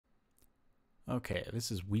Okay,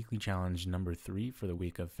 this is weekly challenge number 3 for the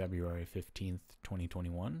week of February 15th,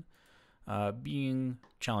 2021. Being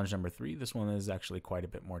challenge number 3, this one is actually quite a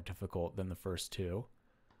bit more difficult than the first two.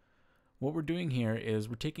 What we're doing here is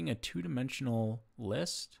we're taking a two-dimensional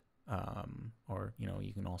list, or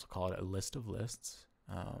you can also call it a list of lists.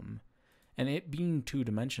 And it being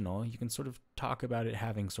two-dimensional, you can sort of talk about it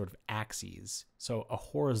having sort of axes. So a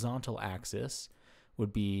horizontal axis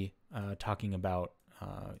would be talking about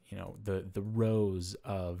the rows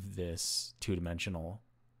of this two-dimensional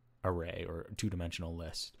array or two-dimensional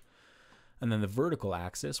list. And then the vertical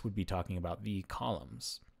axis would be talking about the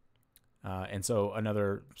columns. And so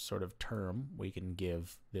another sort of term we can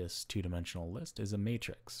give this two-dimensional list is a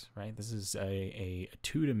matrix, right? This is a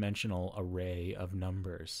two-dimensional array of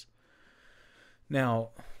numbers. Now,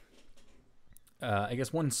 I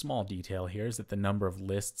guess one small detail here is that the number of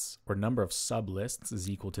lists or number of sublists is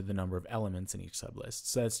equal to the number of elements in each sublist.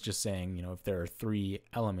 So that's just saying, if there are 3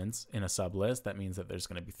 elements in a sublist, that means that there's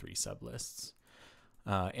going to be 3 sublists.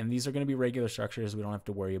 And these are going to be regular structures. We don't have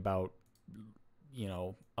to worry about,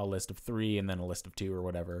 a list of 3 and then a list of 2 or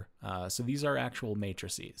whatever. So these are actual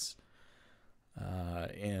matrices.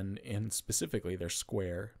 And specifically, they're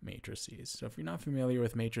square matrices. So if you're not familiar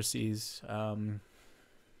with matrices,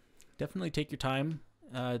 definitely take your time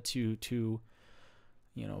to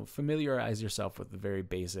familiarize yourself with the very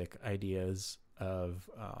basic ideas of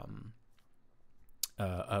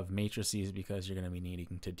matrices, because you're going to be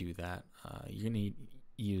needing to do that. You're going to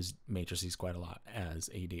use matrices quite a lot as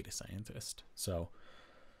a data scientist. So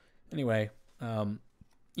anyway,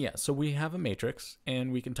 so we have a matrix,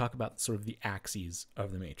 and we can talk about sort of the axes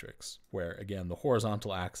of the matrix, where again the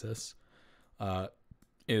horizontal axis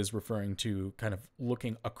is referring to kind of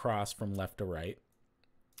looking across from left to right.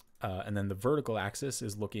 And then the vertical axis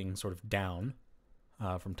is looking sort of down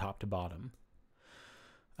from top to bottom.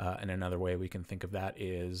 And another way we can think of that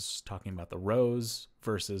is talking about the rows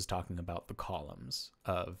versus talking about the columns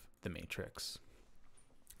of the matrix.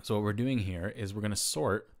 So what we're doing here is we're going to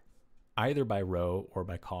sort either by row or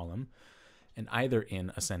by column, and either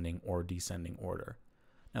in ascending or descending order.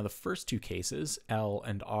 Now the first two cases, L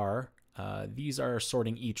and R, these are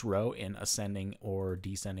sorting each row in ascending or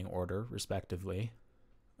descending order, respectively.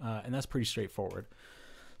 And that's pretty straightforward.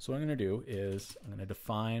 So what I'm going to do is I'm going to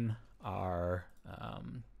define our,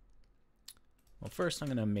 first I'm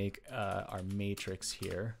going to make our matrix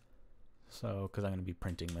here. So, because I'm going to be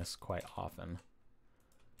printing this quite often.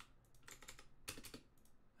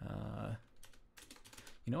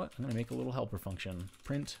 You know what? I'm going to make a little helper function,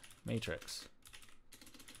 print matrix.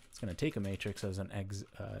 It's going to take a matrix as an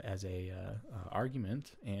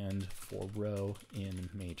argument, and for row in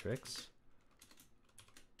matrix,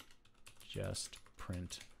 just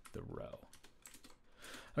print the row.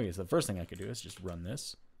 Okay, so the first thing I could do is just run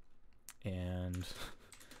this and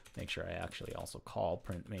make sure I actually also call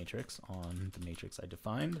print matrix on the matrix I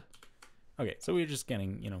defined. Okay, so we're just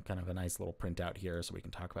getting, kind of a nice little printout here so we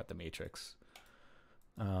can talk about the matrix.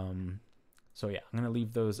 So yeah, I'm going to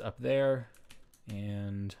leave those up there,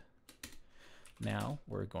 and now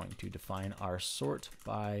we're going to define our sort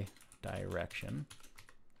by direction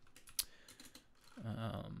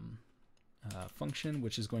function,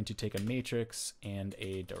 which is going to take a matrix and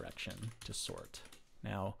a direction to sort.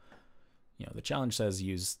 Now, the challenge says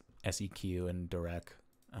use seq and direct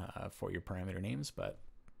for your parameter names, but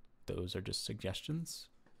those are just suggestions.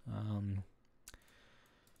 And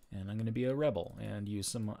I'm going to be a rebel and use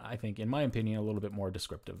some, I think, in my opinion, a little bit more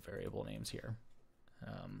descriptive variable names here.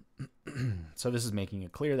 So this is making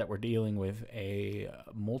it clear that we're dealing with a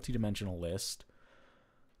multi-dimensional list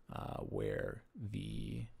where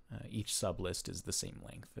the each sublist is the same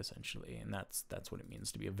length, essentially, and that's what it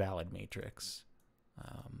means to be a valid matrix.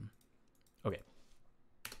 Okay.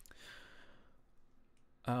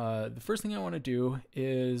 The first thing I want to do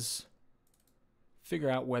is figure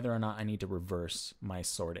out whether or not I need to reverse my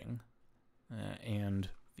sorting. And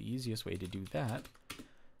the easiest way to do that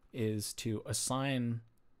is to assign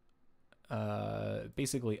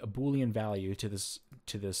basically a Boolean value to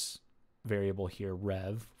this variable here,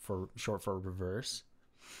 rev, for short for reverse.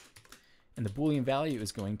 And the Boolean value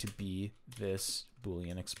is going to be this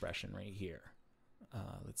Boolean expression right here.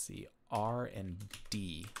 Let's see, R and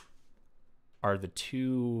D are the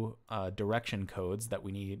two direction codes that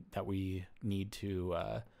we need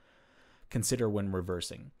to consider when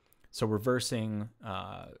reversing. So reversing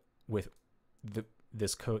with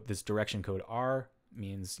this direction code R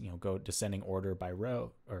means go descending order by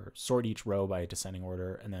row, or sort each row by descending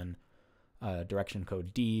order, and then direction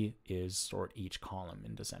code D is sort each column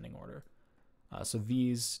in descending order. So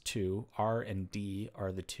these two, R and D,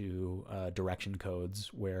 are the two direction codes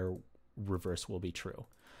where reverse will be true.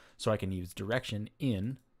 So I can use direction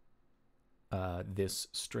in this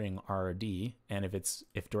string R or D, and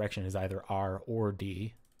if direction is either R or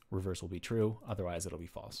D, reverse will be true, otherwise it'll be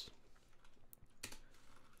false.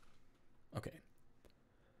 Okay.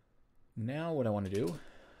 Now what I want to do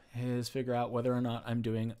is figure out whether or not I'm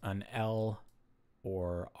doing an L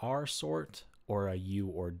or R sort or a U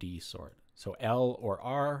or D sort. So L or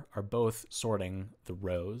R are both sorting the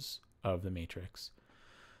rows of the matrix,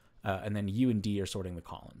 and then U and D are sorting the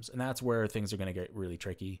columns. And that's where things are going to get really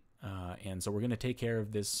tricky. And so we're going to take care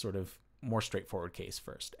of this sort of more straightforward case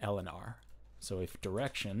first, L and R. So if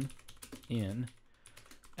direction in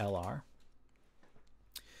LR,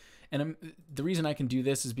 and the reason I can do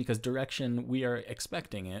this is because direction, we are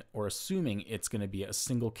expecting it or assuming it's going to be a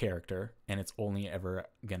single character, and it's only ever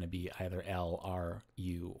going to be either L, R,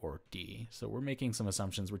 U, or D. So we're making some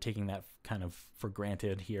assumptions. We're taking that kind of for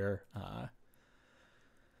granted here.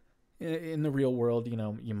 In the real world, you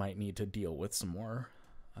know, you might need to deal with some more,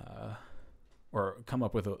 or come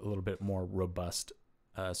up with a little bit more robust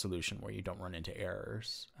solution where you don't run into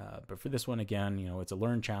errors. But for this one, again, you know, it's a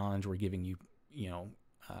learn challenge. We're giving you, you know,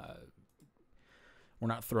 we're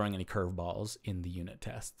not throwing any curveballs in the unit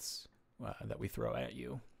tests that we throw at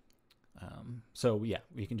you. So yeah,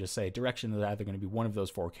 we can just say direction is either going to be one of those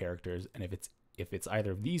 4 characters, and if it's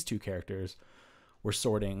either of these 2 characters, we're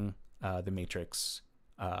sorting the matrix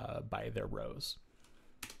by their rows.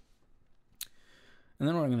 And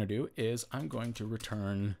then what I'm going to do is I'm going to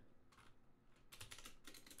return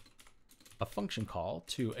a function call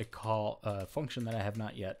to a function that I have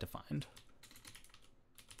not yet defined.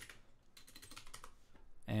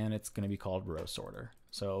 And it's going to be called row sorter.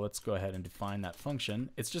 So let's go ahead and define that function.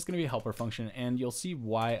 It's just going to be a helper function, and you'll see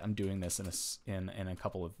why I'm doing this in a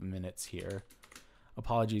couple of minutes here.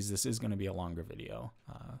 Apologies, this is going to be a longer video,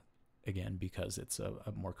 again, because it's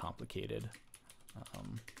a more complicated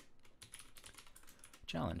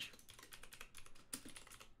challenge.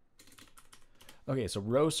 Okay, so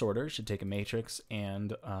row sorter should take a matrix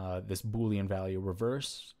and this Boolean value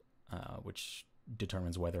reverse, which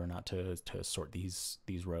determines whether or not to sort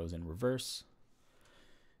these rows in reverse.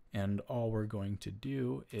 And all we're going to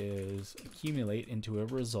do is accumulate into a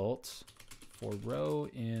result for row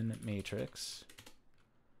in matrix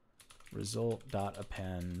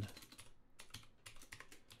result.append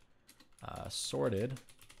sorted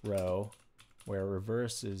row where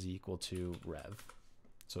reverse is equal to rev.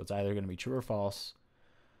 So it's either going to be true or false,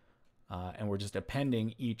 and we're just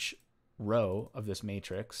appending each row of this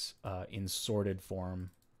matrix in sorted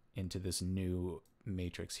form into this new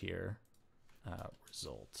matrix here,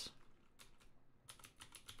 result.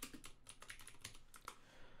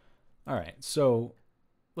 All right, so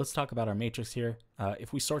let's talk about our matrix here.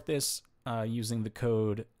 If we sort this using the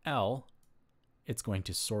code L, it's going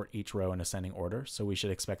to sort each row in ascending order. So we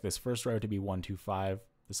should expect this first row to be 1, 2, 5,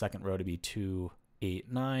 the second row to be 2,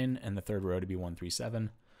 8, 9, and the third row to be 1, 3, 7.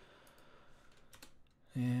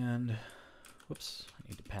 And whoops, I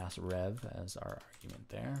need to pass rev as our argument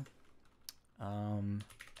there.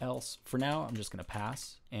 Else, for now, I'm just going to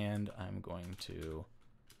pass, and I'm going to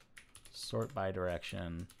sort by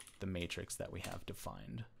direction the matrix that we have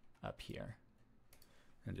defined up here.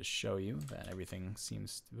 And to show you that everything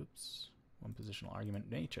seems to, oops, one positional argument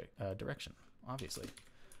matrix, direction, obviously.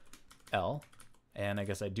 L, and I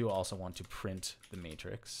guess I do also want to print the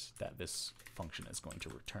matrix that this function is going to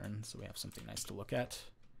return, so we have something nice to look at.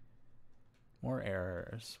 More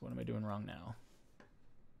errors. What am I doing wrong now?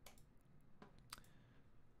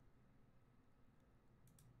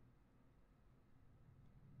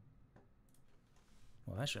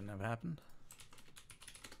 Well, that shouldn't have happened.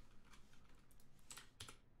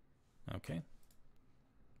 Okay.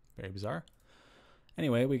 Very bizarre.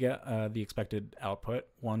 Anyway, we get the expected output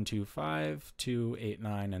 1, 2, 5, 2, 8,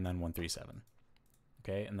 9, and then 1, 3, 7.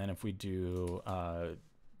 Okay, and then if we do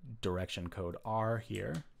direction code R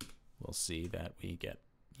here, we'll see that we get,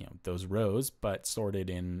 you know, those rows, but sorted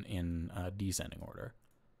in descending order.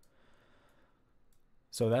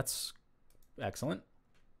 So that's excellent.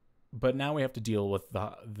 But now we have to deal with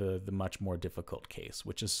the much more difficult case,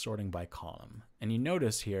 which is sorting by column. And you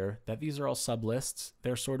notice here that these are all sublists.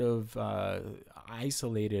 They're sort of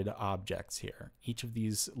isolated objects here. Each of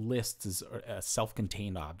these lists is a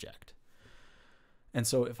self-contained object. And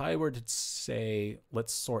so if I were to say,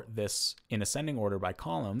 let's sort this in ascending order by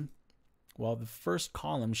column, well, the first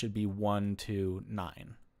column should be 1 to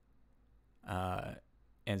 9.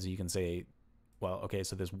 And so you can say, well, okay,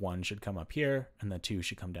 so this 1 should come up here, and the 2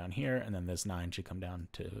 should come down here, and then this 9 should come down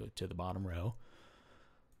to the bottom row.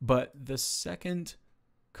 But the second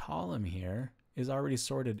column here is already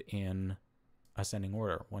sorted in ascending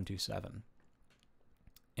order, 1, 2, 7.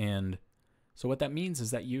 And so what that means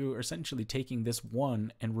is that you are essentially taking this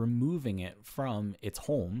 1 and removing it from its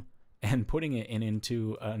home and putting it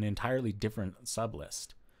into an entirely different sublist.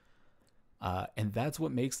 And that's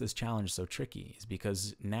what makes this challenge so tricky, is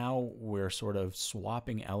because now we're sort of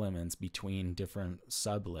swapping elements between different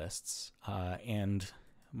sublists, and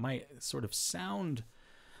might sort of sound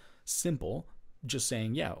simple, just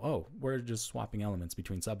saying, yeah, oh, we're just swapping elements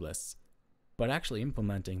between sublists. But actually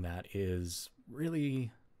implementing that is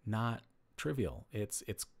really not trivial. It's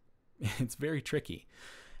very tricky.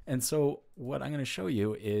 And so what I'm going to show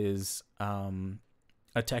you is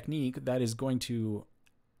a technique that is going to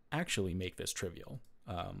actually make this trivial,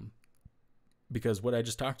 because what I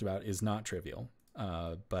just talked about is not trivial,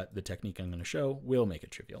 but the technique I'm going to show will make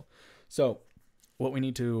it trivial. So what we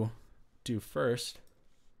need to do first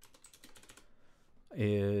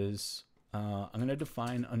is I'm going to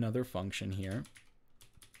define another function here.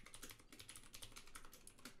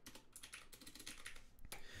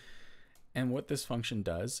 And what this function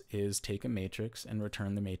does is take a matrix and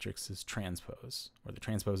return the matrix's transpose, or the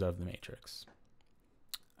transpose of the matrix.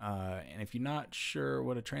 And if you're not sure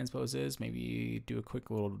what a transpose is, maybe do a quick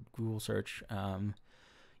little Google search.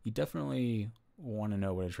 You definitely want to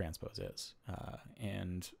know what a transpose is.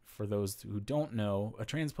 And for those who don't know, a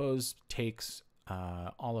transpose takes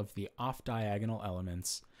all of the off-diagonal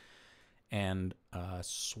elements and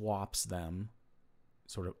swaps them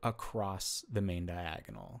sort of across the main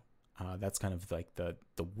diagonal. That's kind of like the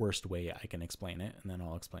worst way I can explain it, and then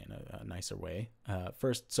I'll explain a nicer way.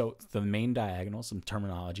 First, so the main diagonal, some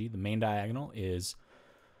terminology. The main diagonal is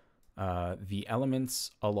the elements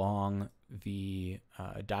along the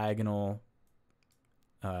diagonal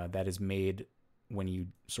that is made when you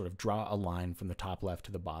sort of draw a line from the top left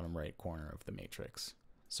to the bottom right corner of the matrix.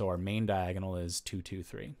 So our main diagonal is 2, 2,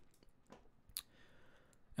 3.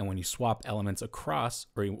 And when you swap elements across,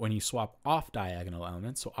 or when you swap off diagonal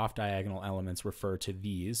elements, so off diagonal elements refer to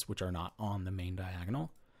these, which are not on the main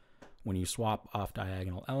diagonal. When you swap off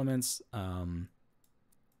diagonal elements,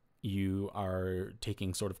 you are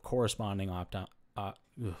taking sort of corresponding off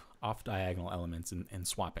diagonal elements and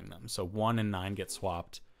swapping them. So 1 and 9 get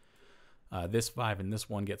swapped. This 5 and this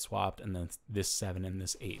 1 get swapped, and then this 7 and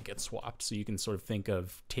this 8 get swapped. So you can sort of think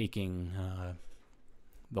of taking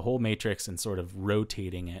the whole matrix and sort of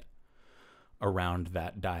rotating it around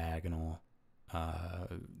that diagonal,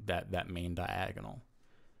 that main diagonal.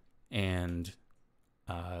 And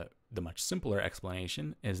the much simpler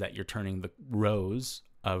explanation is that you're turning the rows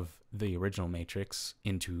of the original matrix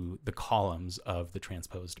into the columns of the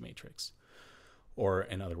transposed matrix. Or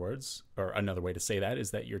in other words, or another way to say that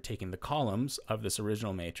is that you're taking the columns of this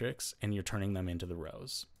original matrix and you're turning them into the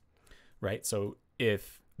rows, right? So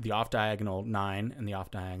if the off-diagonal 9 and the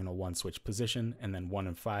off-diagonal 1 switch position, and then 1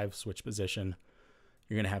 and 5 switch position,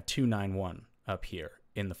 you're going to have 2, 9, 1 up here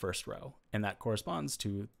in the first row, and that corresponds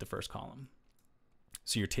to the first column.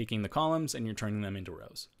 So you're taking the columns and you're turning them into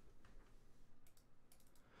rows.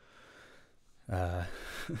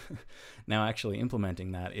 Now actually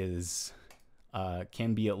implementing that is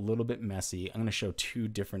can be a little bit messy. I'm going to show 2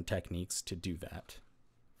 different techniques to do that.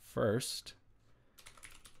 First,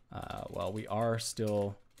 well, we are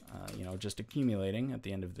still just accumulating at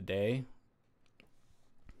the end of the day.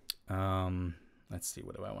 Let's see,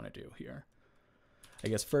 what do I want to do here? I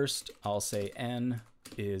guess first I'll say n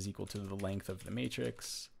is equal to the length of the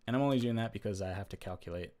matrix, and I'm only doing that because I have to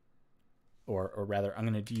calculate, or rather I'm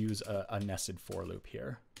going to use a nested for loop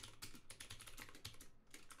here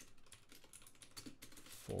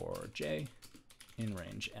for j in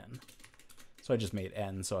range n. So I just made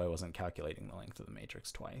n so I wasn't calculating the length of the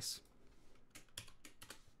matrix twice.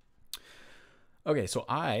 Okay, so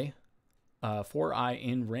for I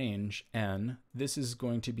in range n, this is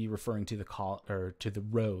going to be referring to the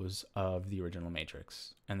rows of the original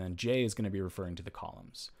matrix, and then j is going to be referring to the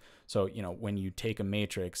columns. So when you take a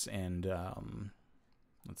matrix and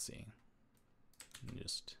let's see,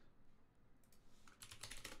 just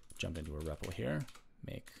jump into a REPL here,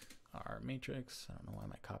 make our matrix. I don't know why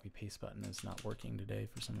my copy paste button is not working today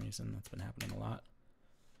for some reason. That's been happening a lot.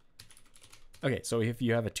 Okay, so if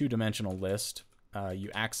you have a 2-dimensional list, you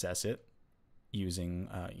access it using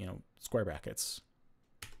square brackets.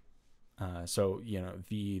 So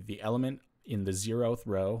the element in the 0th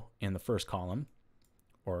row in the first column,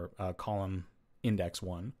 or column index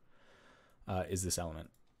 1, is this element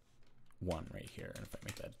 1 right here. And if I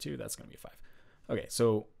make that 2, that's going to be 5. Okay,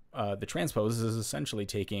 so the transpose is essentially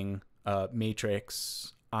taking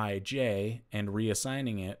matrix ij and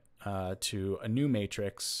reassigning it to a new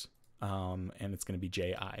matrix, and it's going to be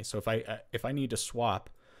ji. So if I need to swap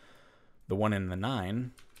the 1 and the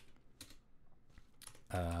 9,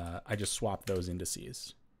 I just swapped those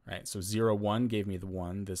indices, right? So 0, 1 gave me the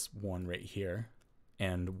 1, this 1 right here,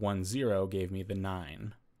 and 1, 0 gave me the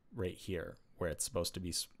 9 right here, where it's supposed to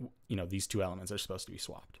be, you know, these two elements are supposed to be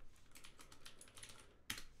swapped.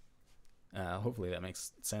 Hopefully that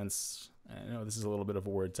makes sense. I know this is a little bit of a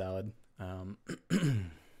word salad.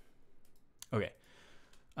 Okay,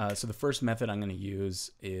 so the first method I'm going to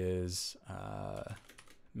use is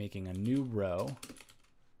making a new row,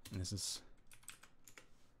 and this is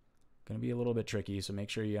going to be a little bit tricky, so make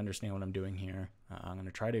sure you understand what I'm doing here. I'm going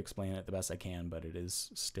to try to explain it the best I can, but it is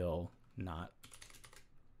still not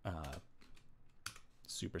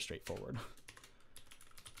super straightforward.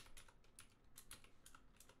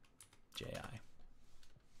 JI.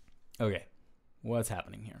 Okay, what's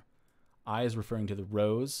happening here? I is referring to the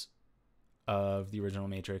rows of the original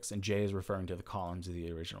matrix, and J is referring to the columns of the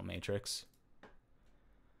original matrix.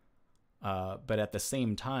 But at the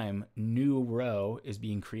same time, new row is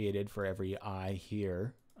being created for every I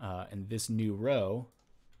here, and this new row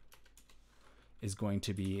is going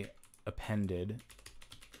to be appended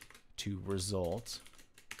to result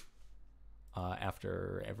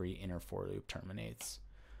after every inner for loop terminates.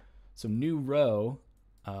 So new row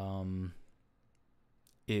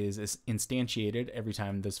is instantiated every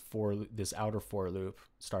time this outer for loop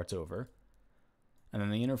starts over. And then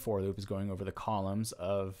the inner for loop is going over the columns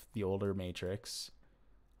of the older matrix.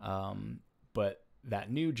 But that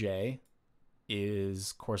new J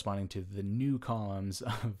is corresponding to the new columns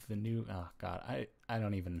of the new, oh God, I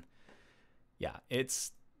don't even, yeah,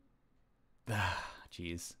 it's,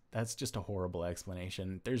 geez, that's just a horrible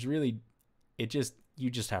explanation. There's really, you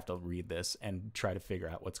just have to read this and try to figure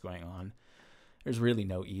out what's going on. There's really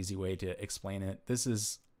no easy way to explain it. This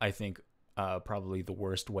is, I think, probably the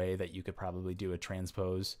worst way that you could probably do a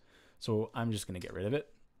transpose. So I'm just going to get rid of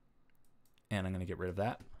it. And I'm going to get rid of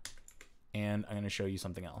that. And I'm going to show you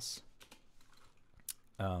something else.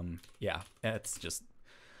 Yeah, it's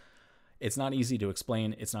not easy to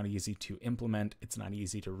explain. It's not easy to implement. It's not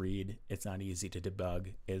easy to read. It's not easy to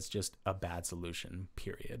debug. It's just a bad solution,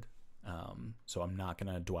 period. So I'm not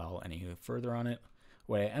going to dwell any further on it.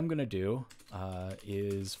 What I am going to do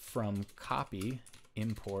is from copy,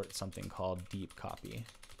 import something called deep copy.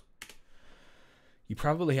 You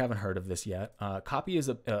probably haven't heard of this yet. Copy is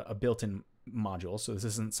a built-in module, so this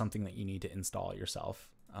isn't something that you need to install yourself,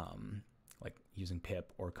 like using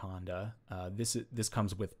pip or conda. This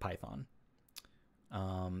comes with Python.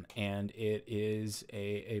 And it is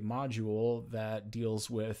a module that deals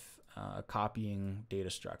with copying data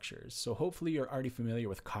structures. So hopefully you're already familiar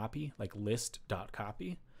with copy, like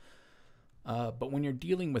list.copy. But when you're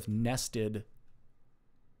dealing with nested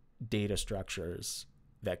data structures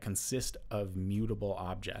that consist of mutable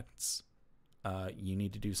objects, you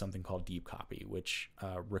need to do something called deep copy, which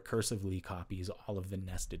recursively copies all of the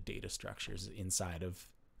nested data structures inside of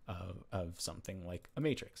something like a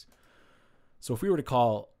matrix. So if we were to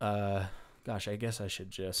call, gosh, I guess I should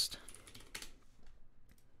just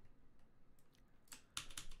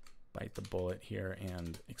bite the bullet here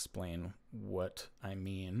and explain what I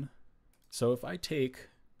mean. So if I take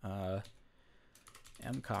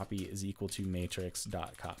mcopy is equal to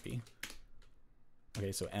matrix.copy.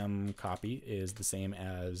 Okay, so mcopy is the same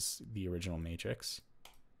as the original matrix.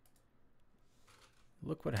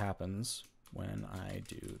 Look what happens when I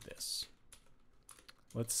do this.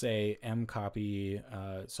 Let's say mcopy,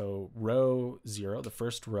 so row 0, the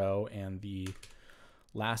first row, and the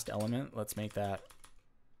last element, let's make that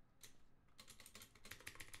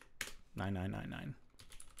 9999.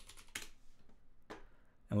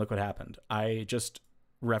 And look what happened. I just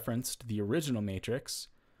referenced the original matrix,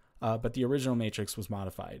 but the original matrix was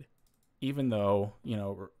modified. Even though, you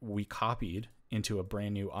know, we copied into a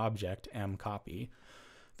brand new object, mcopy,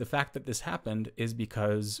 the fact that this happened is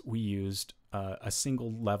because we used a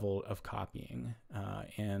single level of copying.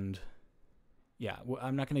 And yeah,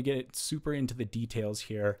 I'm not going to get super into the details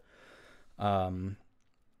here, but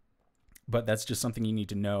that's just something you need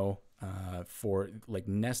to know. For like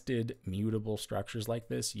nested mutable structures like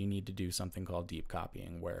this, you need to do something called deep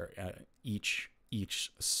copying, where each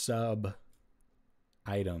sub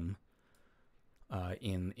item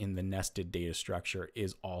in the nested data structure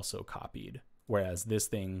is also copied. Whereas this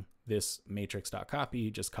matrix.copy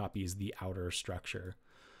just copies the outer structure,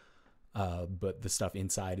 but the stuff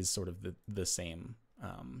inside is sort of the same.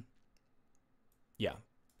 Yeah,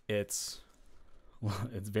 it's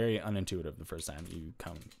very unintuitive the first time you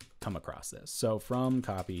come across this. So from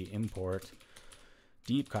copy, import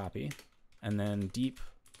deep copy, and then deep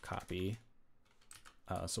copy.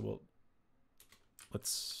 So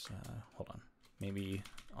let's hold on. maybe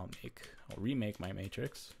I'll remake my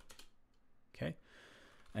matrix. Okay.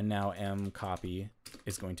 And now M copy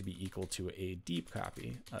is going to be equal to a deep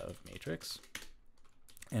copy of matrix.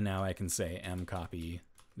 And now I can say M copy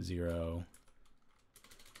 0.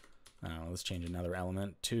 Let's change another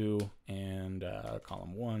element, 2, and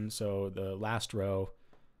column 1. So the last row,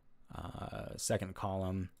 second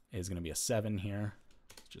column is going to be a 7 here.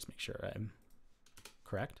 Let's just make sure I'm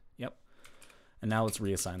correct. Yep. And now let's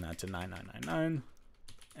reassign that to 9999.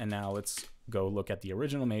 And now let's go look at the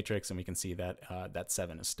original matrix, and we can see that that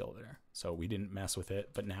 7 is still there. So we didn't mess with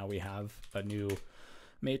it, but now we have a new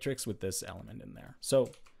matrix with this element in there. So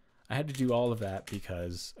I had to do all of that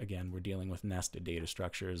because, again, we're dealing with nested data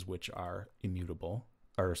structures, which are mutable,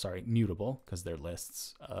 because they're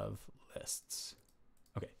lists of lists.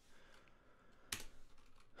 Okay.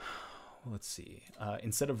 Let's see.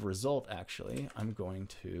 Instead of result, actually, I'm going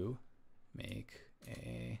to make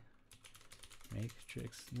a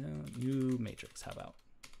matrix, new matrix, how about?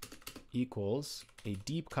 Equals a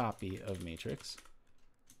deep copy of matrix.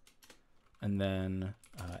 And then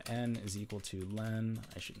n is equal to len.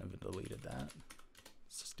 I shouldn't have deleted that.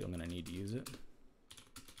 Still going to need to use it.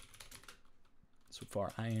 So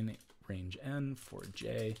for I in range n, for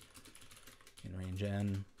j in range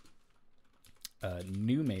n,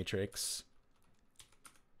 new matrix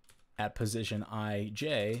at position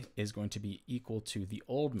ij is going to be equal to the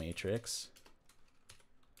old matrix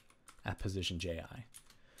at position ji.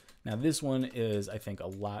 Now this one is, I think, a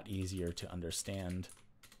lot easier to understand.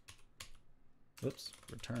 Whoops,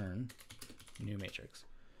 return new matrix.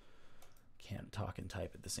 Can't talk and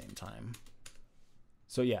type at the same time.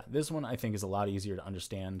 So yeah, this one I think is a lot easier to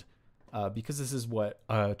understand because this is what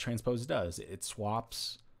transpose does. It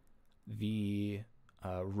swaps the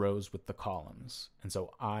rows with the columns. And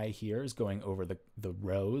so I here is going over the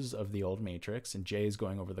rows of the old matrix, and J is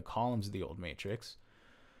going over the columns of the old matrix.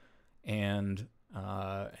 And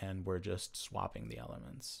we're just swapping the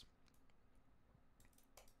elements.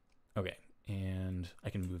 Okay. And I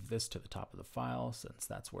can move this to the top of the file since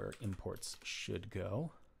that's where imports should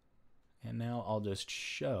go. And now I'll just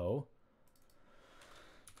show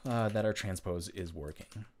that our transpose is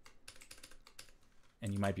working.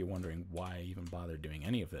 And you might be wondering why I even bother doing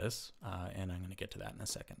any of this. And I'm going to get to that in a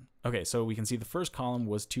second. Okay, so we can see the first column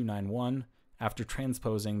was 291. After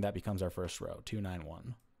transposing, that becomes our first row,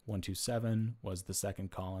 291. 127 was the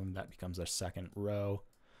second column. That becomes our second row.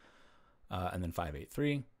 And then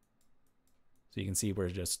 583. So you can see we're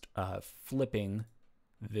just flipping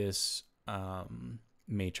this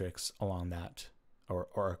matrix along that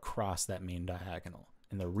or across that main diagonal.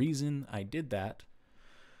 And the reason I did that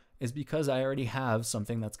is because I already have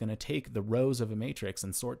something that's going to take the rows of a matrix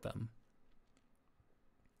and sort them.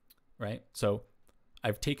 Right? So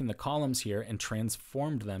I've taken the columns here and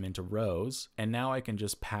transformed them into rows, and now I can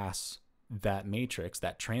just pass that matrix,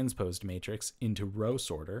 that transposed matrix, into row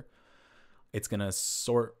sorter. It's going to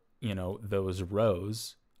sort those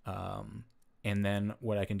rows, and then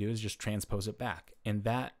what I can do is just transpose it back. And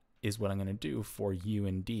that is what I'm going to do for U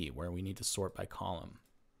and D, where we need to sort by column.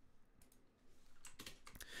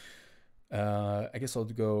 I guess I'll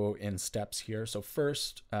go in steps here. So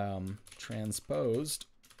first, transposed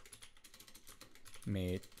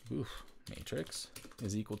matrix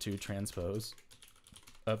is equal to transpose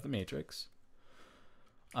of the matrix,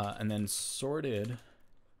 and then sorted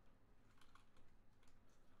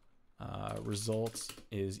results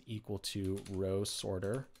is equal to row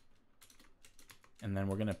sorter, and then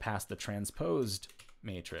we're going to pass the transposed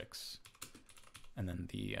matrix, and then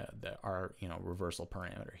our reversal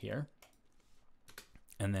parameter here,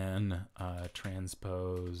 and then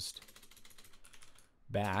transposed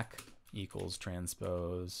back equals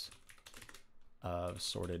transpose of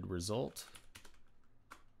sorted result,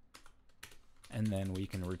 and then we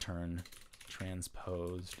can return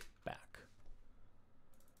transposed back.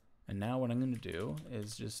 And now what I'm going to do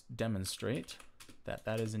is just demonstrate that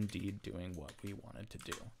that is indeed doing what we wanted to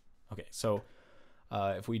do. Okay, so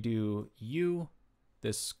if we do U,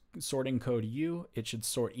 this sorting code U, it should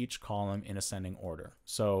sort each column in ascending order.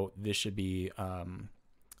 So this should be,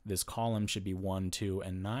 this column should be 1, 2,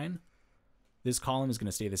 and 9. This column is going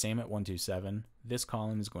to stay the same at 127. This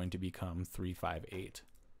column is going to become 3, 5, 8.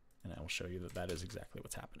 And I will show you that that is exactly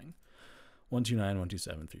what's happening. 129,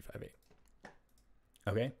 127, 3, 5, 8.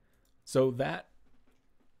 Okay. So that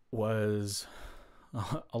was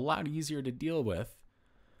a lot easier to deal with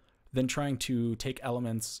than trying to take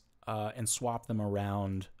elements and swap them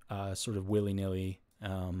around sort of willy-nilly.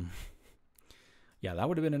 Yeah, that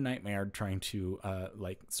would have been a nightmare, trying to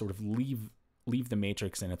sort of leave the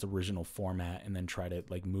matrix in its original format and then try to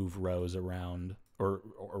move rows around or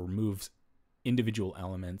move individual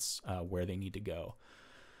elements where they need to go.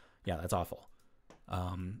 Yeah, that's awful.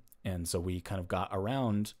 And so we kind of got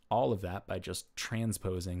around all of that by just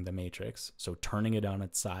transposing the matrix. So turning it on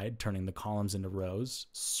its side, turning the columns into rows,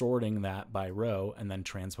 sorting that by row, and then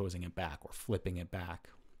transposing it back or flipping it back.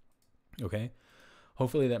 Okay,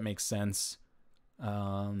 hopefully that makes sense.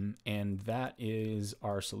 And that is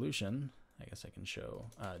our solution. I guess I can show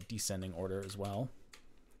descending order as well.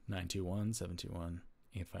 921, 721,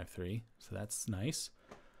 853. So that's nice.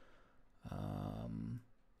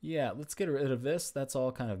 Yeah, let's get rid of this. That's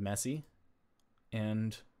all kind of messy.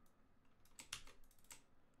 And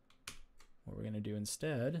what we're going to do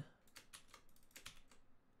instead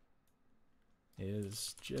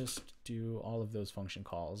is just do all of those function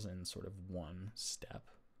calls in sort of one step,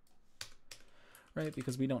 right?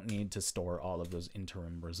 Because we don't need to store all of those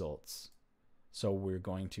interim results. So we're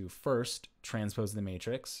going to first transpose the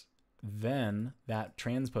matrix. Then that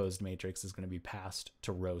transposed matrix is going to be passed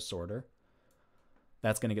to row sorter.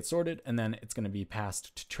 That's going to get sorted, and then it's going to be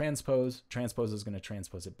passed to transpose. Transpose is going to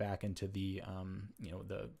transpose it back into the,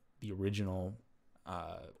 the original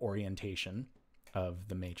orientation of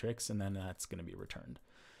the matrix, and then that's going to be returned.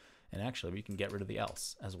 And actually, we can get rid of the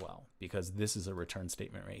else as well, because this is a return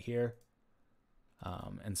statement right here.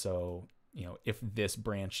 And so, if this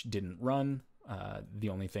branch didn't run, the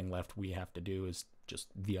only thing left we have to do is just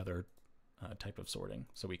the other type of sorting.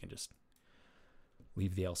 So we can just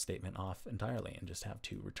leave the else statement off entirely and just have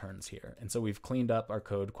two returns here. And so we've cleaned up our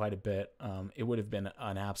code quite a bit. It would have been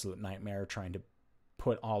an absolute nightmare trying to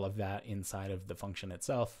put all of that inside of the function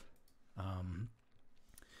itself.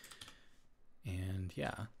 And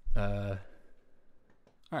yeah. All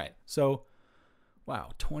right. So,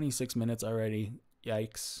 wow, 26 minutes already.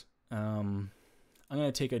 Yikes. I'm going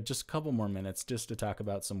to take just a couple more minutes just to talk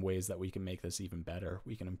about some ways that we can make this even better.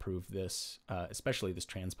 We can improve this, especially this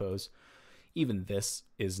transpose. Even this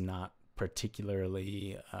is not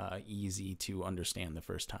particularly easy to understand the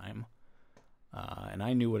first time. And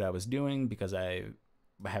I knew what I was doing because I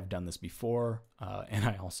have done this before. And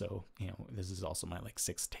I also, this is also my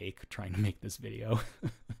sixth take trying to make this video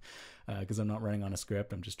because I'm not running on a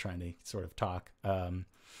script. I'm just trying to sort of talk.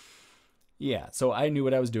 Yeah, so I knew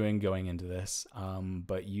what I was doing going into this,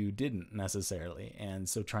 but you didn't necessarily. And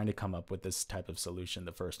so trying to come up with this type of solution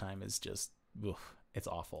the first time is just, it's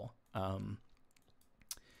awful.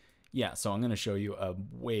 Yeah, so I'm going to show you a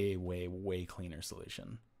way, way, way cleaner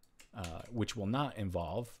solution, which will not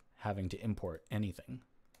involve having to import anything.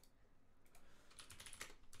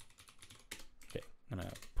 Okay, I'm going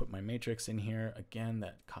to put my matrix in here. Again,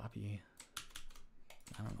 that copy,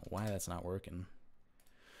 I don't know why that's not working.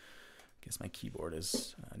 I guess my keyboard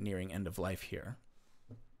is nearing end of life here.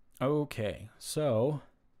 Okay, so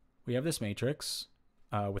we have this matrix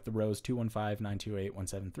with the rows 215, 928,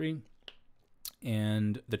 173.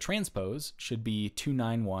 And the transpose should be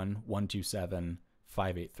 291, 127,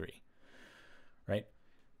 583, right?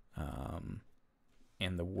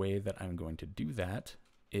 And the way that I'm going to do that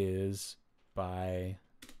is by,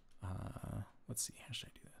 let's see, how should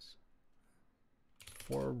I do this?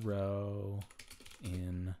 For row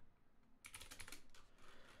in,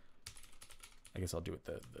 I guess I'll do it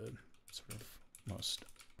the sort of most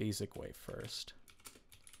basic way first.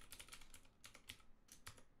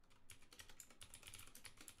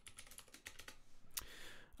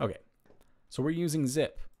 Okay, so we're using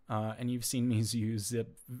zip, and you've seen me use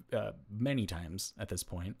zip many times at this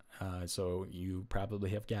point, so you probably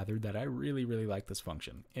have gathered that I really, really like this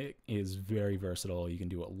function. It is very versatile. You can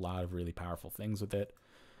do a lot of really powerful things with it,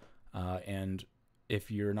 and if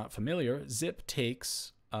you're not familiar, zip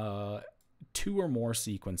takes two or more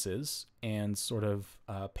sequences and sort of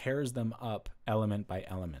pairs them up element by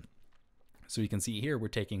element. So you can see here we're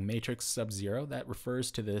taking matrix sub 0, that refers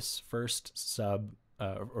to this first sub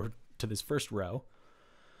or to this first row,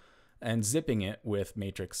 and zipping it with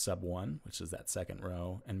matrix sub 1, which is that second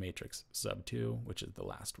row, and matrix sub 2, which is the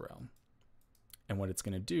last row. And what it's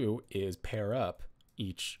going to do is pair up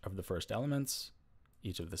each of the first elements,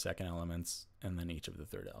 each of the second elements, and then each of the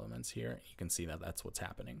third elements here. You can see that that's what's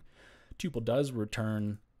happening. Tuple does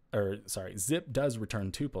return, or sorry, zip does return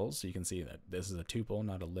tuples. So you can see that this is a tuple,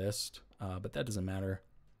 not a list, but that doesn't matter.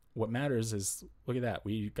 What matters is, look at that,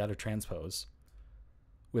 we got a transpose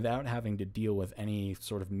without having to deal with any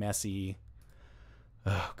sort of messy,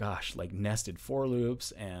 oh gosh, like nested for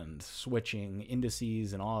loops and switching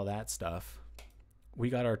indices and all of that stuff. We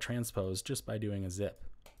got our transpose just by doing a zip.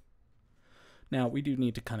 Now we do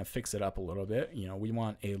need to kind of fix it up a little bit. We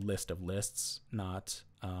want a list of lists, not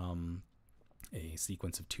a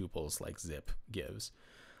sequence of tuples like zip gives.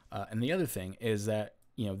 And the other thing is that,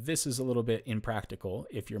 you know, this is a little bit impractical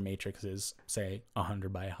if your matrix is, say,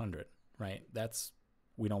 100 by 100, right?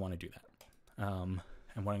 We don't want to do that. And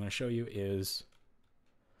what I'm going to show you is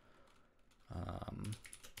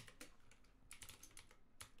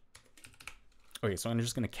okay, so I'm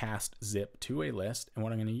just going to cast zip to a list, and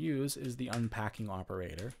what I'm going to use is the unpacking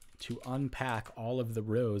operator to unpack all of the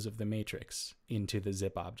rows of the matrix into the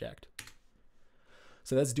zip object.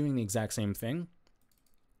 So that's doing the exact same thing.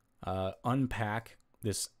 Unpack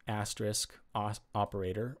this asterisk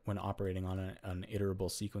operator when operating on an iterable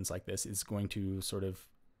sequence like this is going to sort of,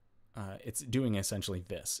 it's doing essentially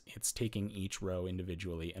this. It's taking each row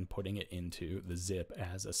individually and putting it into the zip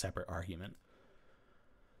as a separate argument.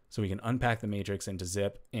 So we can unpack the matrix into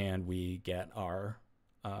zip, and we get our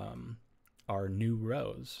new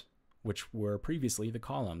rows, which were previously the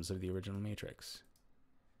columns of the original matrix.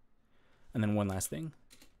 And then one last thing.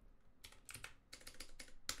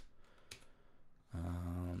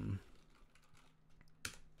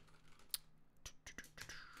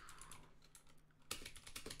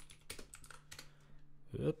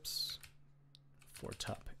 Oops. For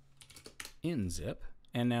tup in zip.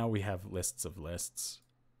 And now we have lists of lists.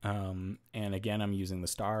 And again, I'm using the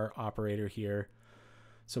star operator here.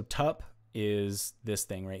 So tup is this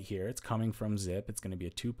thing right here. It's coming from zip. It's going to be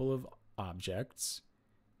a tuple of objects.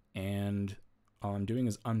 And all I'm doing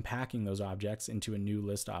is unpacking those objects into a new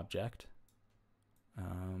list object.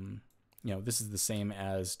 You know, this is the same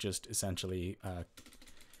as just essentially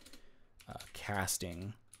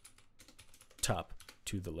casting tup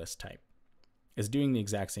to the list type. It's doing the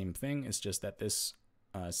exact same thing. It's just that this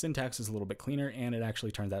syntax is a little bit cleaner, and it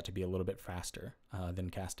actually turns out to be a little bit faster than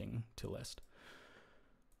casting to list.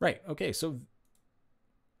 Right. Okay. So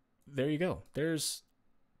there you go.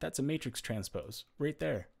 That's a matrix transpose right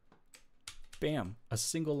there. Bam. A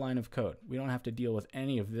single line of code. We don't have to deal with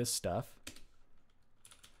any of this stuff.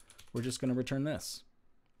 We're just going to return this.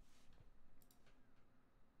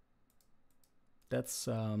 That's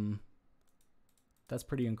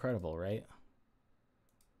pretty incredible, right?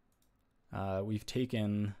 We've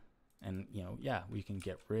taken, and you know, yeah, we can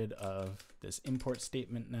get rid of this import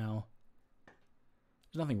statement now.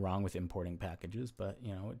 There's nothing wrong with importing packages, but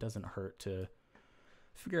you know, it doesn't hurt to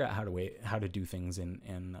figure out how to do things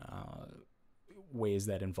in ways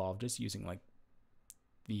that involve just using like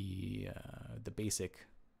the basic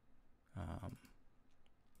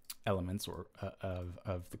elements or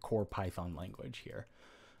of the core Python language here,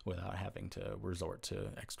 without having to resort to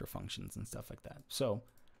extra functions and stuff like that. So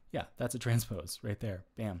yeah, that's a transpose right there.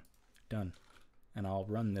 Bam, done. And I'll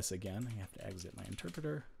run this again. I have to exit my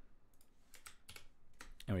interpreter.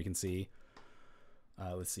 And we can see,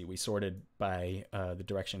 let's see, we sorted by the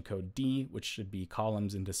direction code D, which should be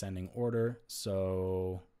columns in descending order.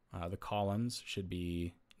 So the columns should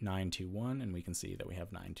be 921, and we can see that we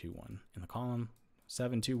have 921 in the column,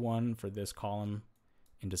 721 for this column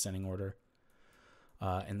in descending order,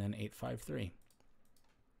 and then 853.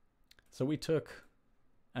 So we took,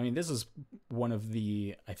 I mean, this is one of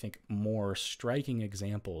the, I think, more striking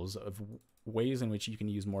examples of ways in which you can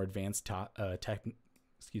use more advanced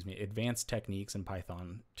advanced techniques in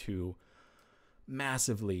Python to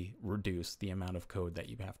massively reduce the amount of code that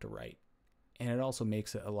you have to write. And it also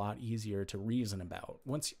makes it a lot easier to reason about.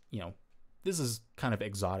 Once, you know, this is kind of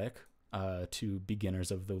exotic to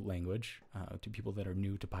beginners of the language, to people that are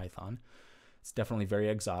new to Python. It's definitely very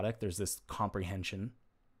exotic. There's this comprehension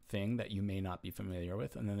thing that you may not be familiar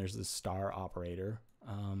with, and then there's this star operator.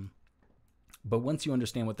 But once you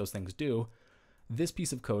understand what those things do, this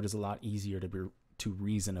piece of code is a lot easier to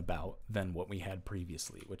reason about than what we had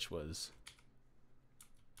previously, which was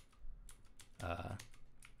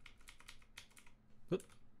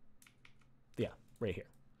yeah, right here.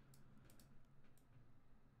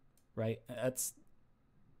 Right?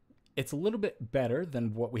 It's a little bit better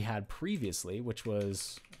than what we had previously, which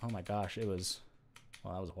was, oh my gosh, it was,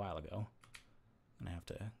 well, that was a while ago. I'm gonna have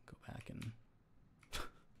to go back and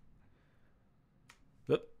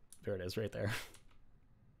oop, there it is right there.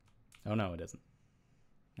 Oh no, it isn't.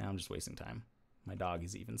 Now I'm just wasting time. My dog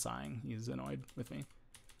is even sighing. He's annoyed with me.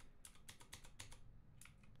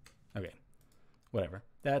 Okay, whatever.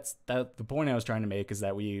 The point I was trying to make is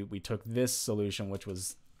that we took this solution, which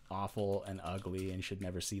was awful and ugly and should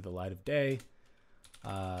never see the light of day.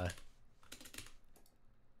 Yeah,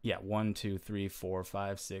 1, 2, 3, 4,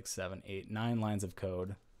 5, 6, 7, 8, 9 lines of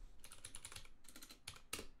code.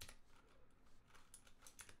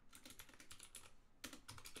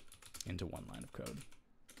 Into 1 line of code.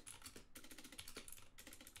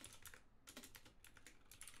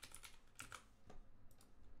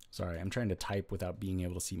 Sorry, I'm trying to type without being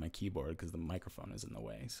able to see my keyboard because the microphone is in the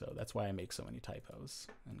way. So that's why I make so many typos,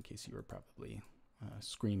 in case you were probably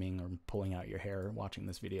screaming or pulling out your hair watching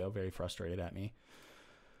this video, very frustrated at me.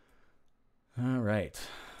 All right.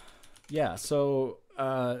 Yeah, so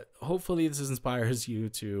hopefully this inspires you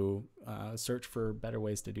to search for better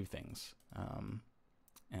ways to do things.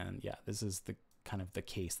 And yeah, this is the kind of the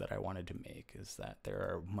case that I wanted to make, is that there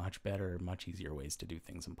are much better, much easier ways to do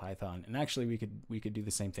things in Python. And actually we could do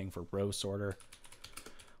the same thing for row sorter.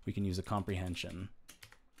 We can use a comprehension.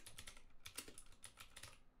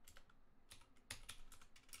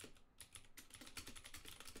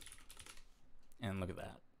 And look at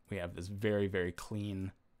that. We have this very, very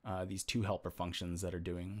clean, these two helper functions that are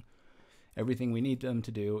doing everything we need them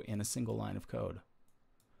to do in a single line of code.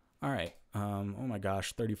 All right. Oh my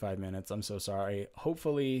gosh, 35 minutes. I'm so sorry.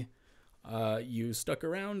 Hopefully you stuck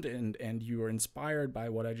around and you were inspired by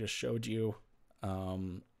what I just showed you.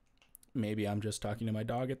 Maybe I'm just talking to my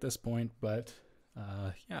dog at this point, but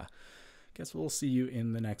yeah, guess we'll see you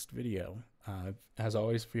in the next video. As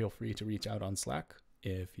always, feel free to reach out on Slack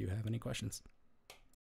if you have any questions.